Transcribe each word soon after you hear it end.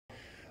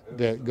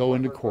that go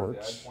into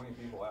courts,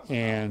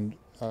 and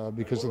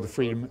because of the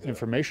Freedom of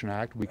Information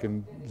Act, we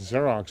can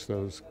Xerox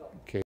those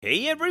cases.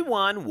 Hey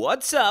everyone,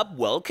 what's up?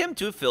 Welcome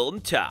to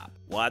Film Top.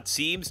 What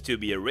seems to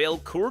be a real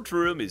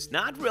courtroom is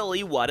not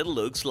really what it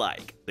looks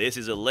like. This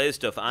is a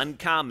list of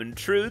uncommon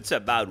truths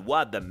about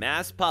what the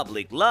mass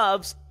public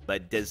loves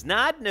but does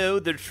not know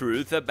the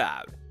truth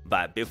about.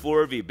 But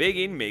before we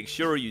begin, make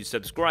sure you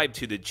subscribe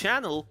to the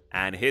channel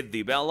and hit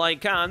the bell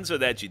icon so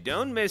that you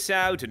don't miss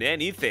out on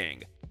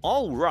anything.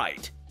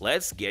 Alright,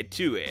 let's get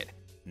to it.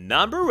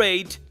 Number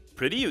 8.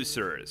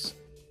 Producers.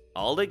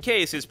 All the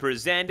cases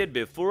presented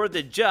before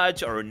the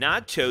judge are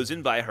not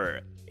chosen by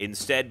her,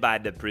 instead by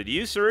the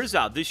producers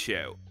of the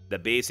show. The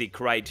basic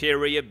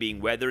criteria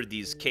being whether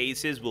these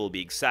cases will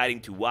be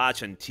exciting to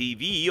watch on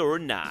TV or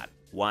not.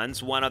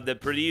 Once one of the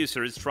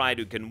producers tried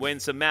to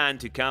convince a man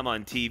to come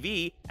on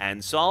TV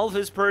and solve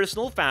his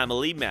personal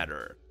family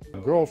matter.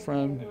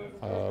 Girlfriend,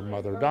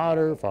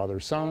 mother-daughter,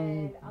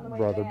 father-son,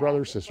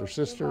 brother-brother,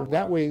 sister-sister.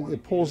 That way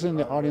it pulls in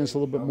the audience a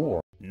little bit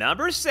more.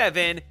 Number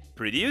 7.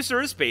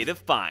 Producers pay the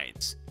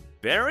fines.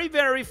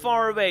 Very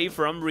far away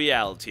from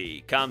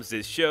reality comes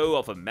this show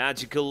of a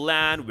magical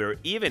land where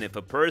even if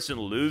a person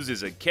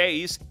loses a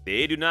case,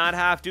 they do not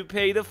have to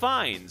pay the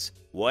fines.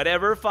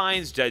 Whatever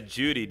fines Judge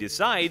Judy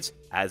decides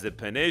as a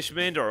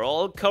punishment are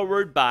all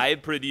covered by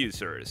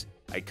producers,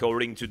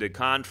 according to the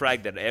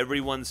contract that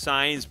everyone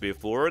signs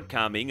before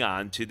coming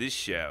on to the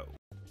show.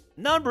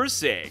 Number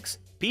 6.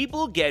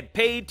 People get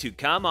paid to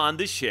come on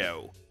the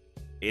show.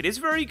 It is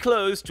very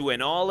close to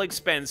an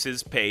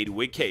all-expenses-paid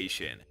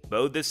vacation.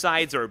 Both the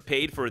sides are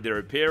paid for their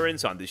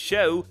appearance on the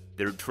show,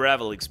 their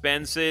travel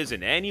expenses,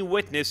 and any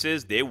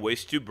witnesses they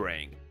wish to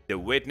bring. The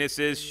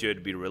witnesses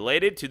should be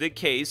related to the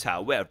case,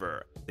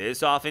 however.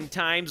 This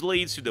oftentimes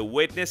leads to the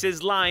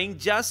witnesses lying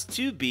just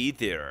to be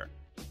there.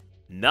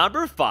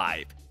 Number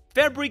 5.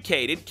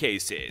 Fabricated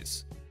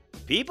cases.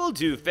 People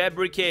do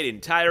fabricate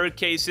entire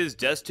cases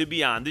just to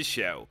be on the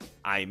show.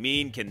 I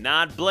mean,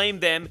 cannot blame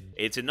them.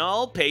 It's an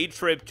all-paid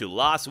trip to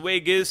Las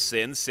Vegas,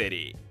 Sin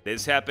City.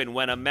 This happened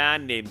when a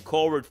man named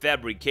Coward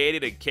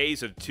fabricated a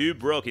case of 2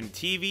 broken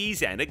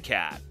TVs and a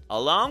cat,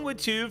 along with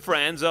 2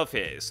 friends of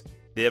his.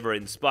 They were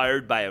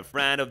inspired by a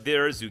friend of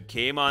theirs who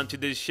came onto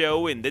the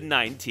show in the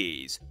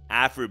 90s.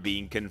 After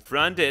being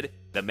confronted,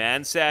 the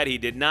man said he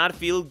did not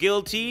feel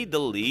guilty the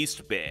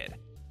least bit.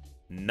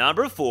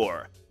 Number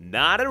 4.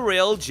 Not a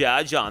real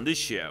judge on the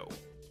show.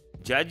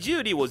 Judge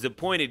Judy was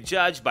appointed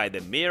judge by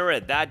the mayor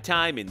at that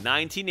time in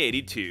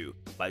 1982,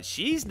 but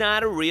she's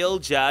not a real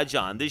judge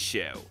on the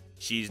show.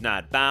 She's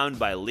not bound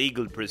by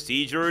legal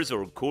procedures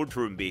or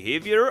courtroom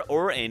behavior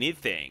or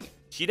anything.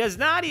 She does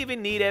not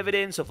even need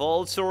evidence of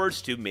all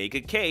sorts to make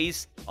a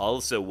case.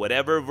 Also,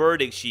 whatever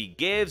verdict she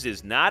gives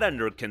is not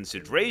under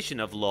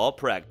consideration of law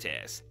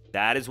practice.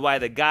 That is why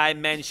the guy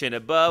mentioned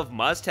above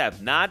must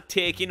have not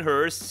taken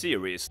her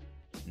seriously.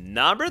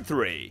 Number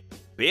 3.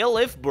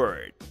 Bailiff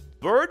Bird.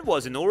 Bird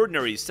was an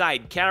ordinary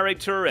side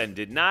character and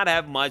did not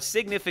have much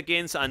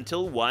significance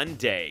until one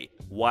day,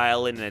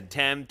 while in an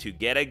attempt to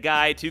get a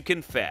guy to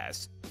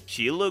confess.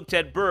 She looked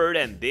at Bird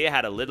and they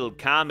had a little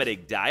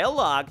comedic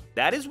dialogue.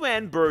 That is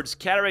when Bird's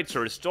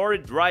character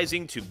started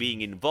rising to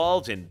being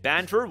involved in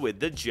banter with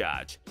the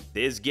judge.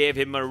 This gave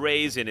him a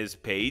raise in his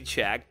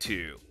paycheck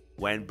too.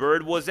 When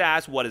Bird was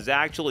asked what is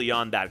actually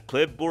on that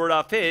clipboard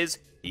of his,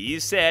 he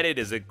said it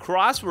is a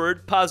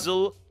crossword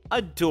puzzle.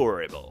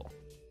 Adorable.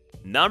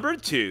 Number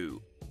 2.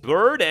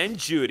 Bird and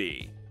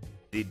Judy.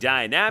 The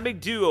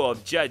dynamic duo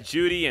of Judge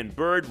Judy and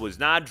Bird was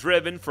not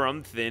driven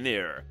from thin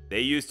air. They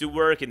used to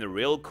work in a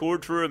real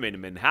courtroom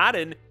in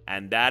Manhattan,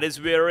 and that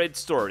is where it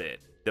started.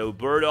 Though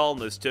Bird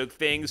almost took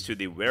things to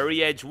the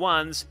very edge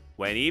once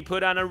when he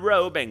put on a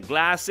robe and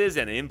glasses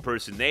and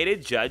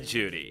impersonated Judge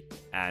Judy.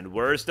 And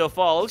worst of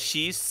all,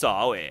 she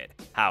saw it.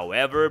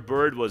 However,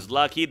 Bird was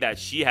lucky that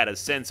she had a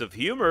sense of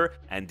humor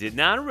and did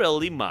not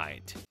really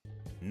mind.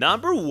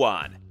 Number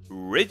 1.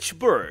 Rich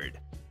Bird.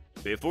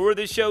 Before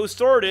the show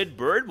started,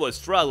 Bird was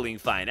struggling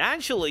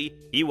financially.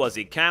 He was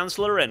a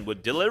counselor and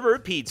would deliver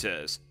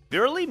pizzas,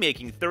 barely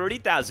making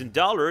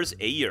 $30,000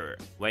 a year.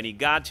 When he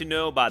got to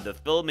know about the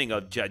filming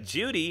of Judge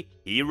Judy,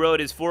 he wrote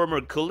his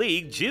former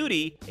colleague,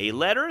 Judy, a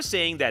letter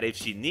saying that if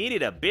she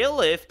needed a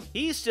bailiff,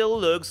 he still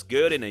looks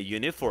good in a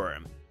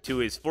uniform. To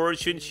his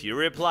fortune, she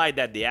replied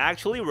that they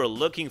actually were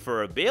looking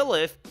for a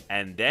bailiff,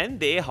 and then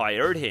they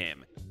hired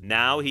him.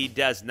 Now he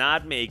does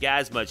not make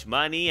as much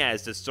money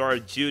as the star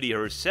Judy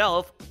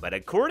herself, but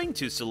according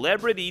to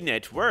Celebrity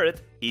Net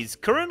Worth, he's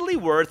currently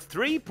worth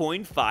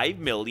 $3.5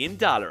 million.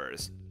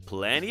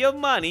 Plenty of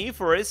money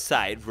for his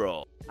side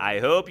role. I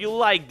hope you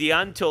liked the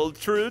untold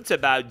truths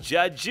about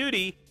Judge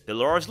Judy, the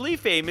largely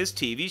famous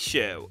TV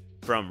show.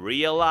 From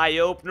real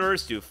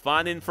eye-openers to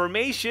fun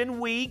information,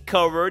 we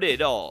covered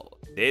it all.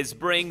 This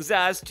brings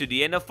us to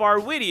the end of our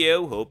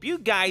video. Hope you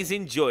guys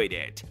enjoyed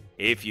it.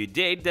 If you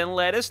did, then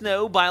let us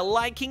know by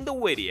liking the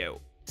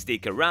video.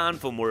 Stick around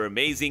for more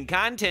amazing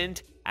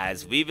content,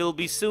 as we will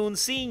be soon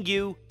seeing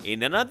you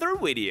in another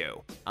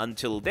video.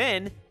 Until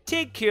then,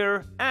 take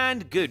care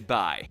and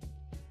goodbye.